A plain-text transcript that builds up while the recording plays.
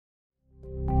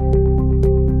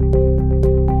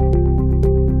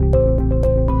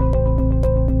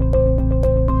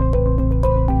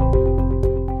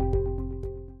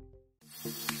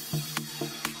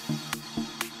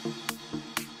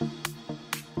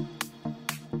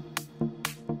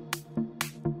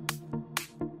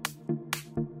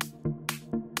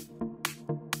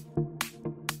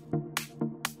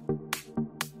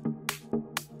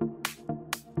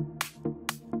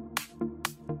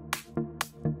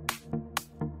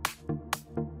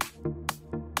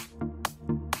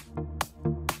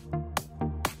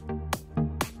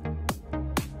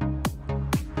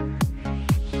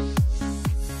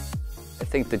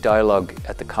think the dialogue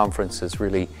at the conference has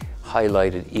really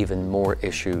highlighted even more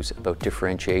issues about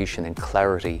differentiation and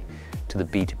clarity to the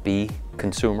B2B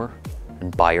consumer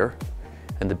and buyer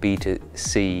and the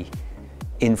B2C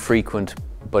infrequent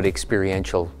but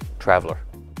experiential traveller.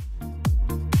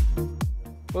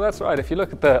 Well, that's right. If you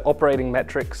look at the operating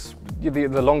metrics,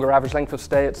 the longer average length of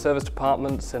stay at service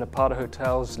departments and Aparta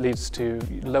hotels leads to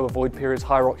lower void periods,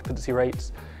 higher occupancy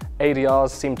rates. ADRs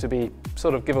seem to be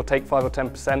sort of give or take 5 or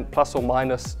 10%, plus or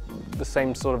minus the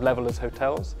same sort of level as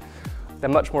hotels. They're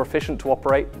much more efficient to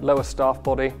operate, lower staff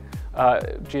body.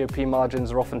 GOP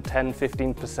margins are often 10,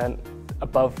 15%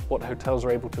 above what hotels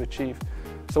are able to achieve.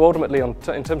 So ultimately, in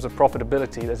terms of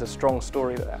profitability, there's a strong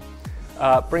story there.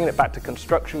 Bringing it back to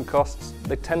construction costs,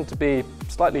 they tend to be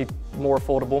slightly more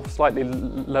affordable, slightly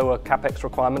lower capex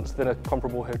requirements than a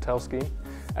comparable hotel scheme.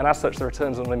 And as such, the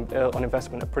returns on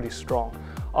investment are pretty strong.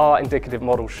 Our indicative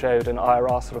model showed an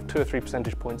IRR sort of 2 or 3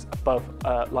 percentage points above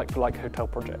like-for-like hotel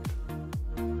project.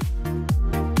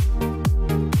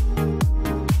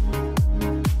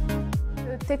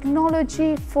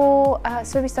 Technology for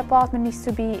service apartment needs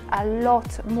to be a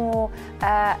lot more,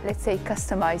 let's say,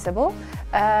 customizable.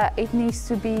 It needs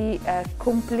to be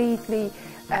completely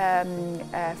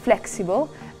flexible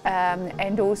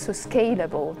and also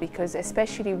scalable, because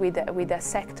especially with a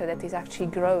sector that is actually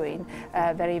growing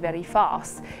very, very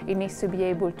fast, it needs to be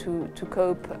able to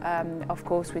cope, of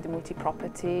course, with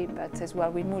multi-property, but as well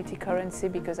with multi-currency,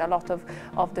 because a lot of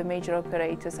the major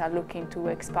operators are looking to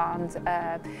expand,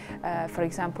 for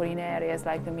example, in areas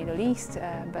like the Middle East,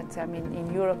 but I mean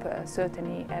in Europe,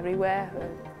 certainly everywhere.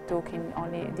 Talking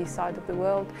only this side of the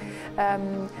world,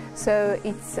 so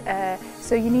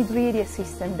you need really a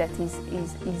system that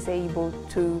is able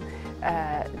to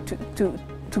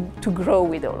grow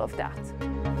with all of that.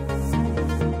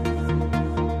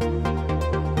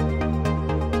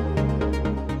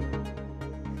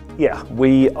 Yeah,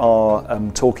 we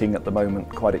are talking at the moment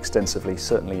quite extensively,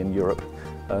 certainly in Europe,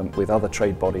 with other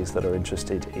trade bodies that are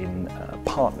interested in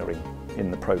partnering in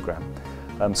the programme.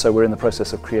 So we're in the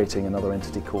process of creating another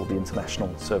entity called the International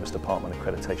Service Department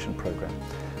Accreditation Programme.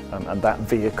 And that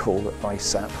vehicle,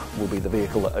 ISAP, will be the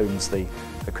vehicle that owns the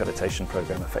accreditation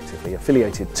programme, effectively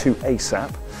affiliated to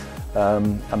ASAP.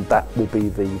 And that will be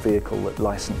the vehicle that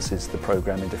licenses the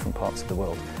programme in different parts of the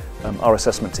world. Our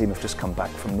assessment team have just come back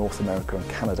from North America and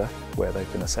Canada, where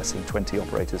they've been assessing 20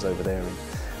 operators over there in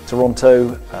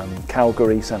Toronto,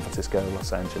 Calgary, San Francisco,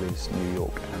 Los Angeles, New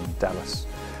York and Dallas.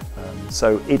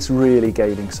 So it's really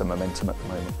gaining some momentum at the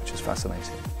moment, which is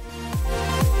fascinating.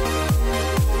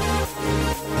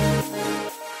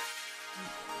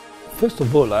 First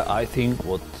of all, I think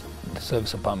what the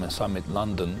Service Apartment Summit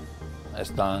London has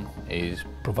done is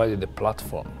provided a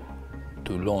platform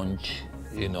to launch,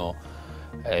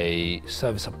 a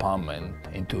service apartment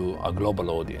into a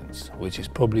global audience, which is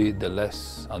probably the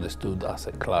less understood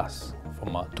asset class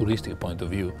from a touristic point of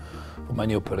view for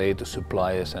many operators,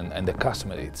 suppliers and the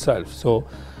customer itself. So,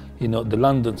 the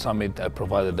London Summit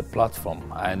provided the platform,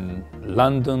 and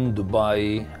London,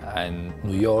 Dubai and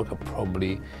New York are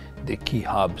probably the key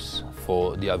hubs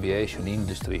for the aviation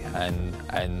industry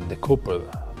and the corporate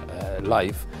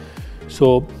life.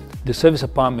 So the service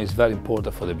apartment is very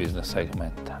important for the business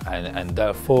segment, and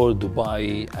therefore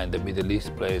Dubai and the Middle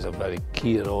East plays a very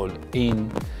key role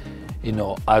in,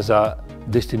 as a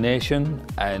destination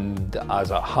and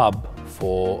as a hub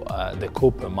for the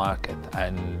corporate market.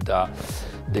 And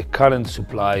the current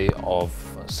supply of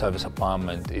service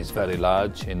apartment is very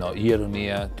large, year on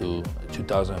year to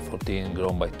 2014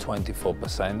 grown by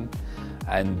 24%,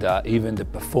 and even the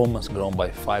performance grown by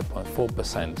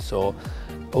 5.4%. So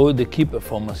all the key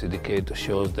performance indicators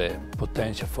shows the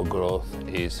potential for growth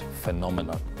is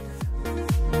phenomenal.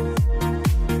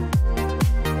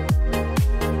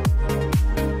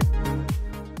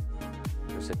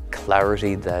 There's a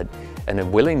clarity that, and a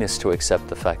willingness to accept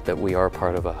the fact that we are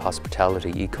part of a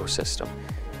hospitality ecosystem.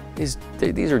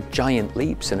 These are giant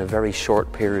leaps in a very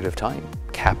short period of time.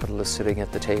 Capital is sitting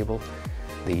at the table,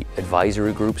 the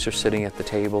advisory groups are sitting at the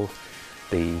table,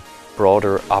 the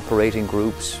broader operating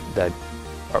groups that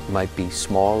might be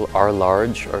small or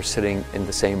large are sitting in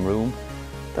the same room.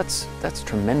 That's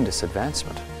tremendous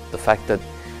advancement. The fact that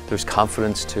there's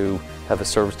confidence to have a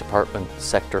service department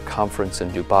sector conference in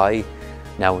Dubai,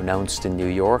 now announced in New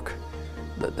York,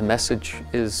 the message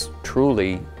is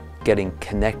truly getting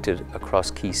connected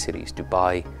across key cities,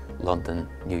 Dubai, London,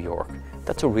 New York.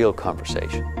 That's a real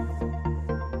conversation.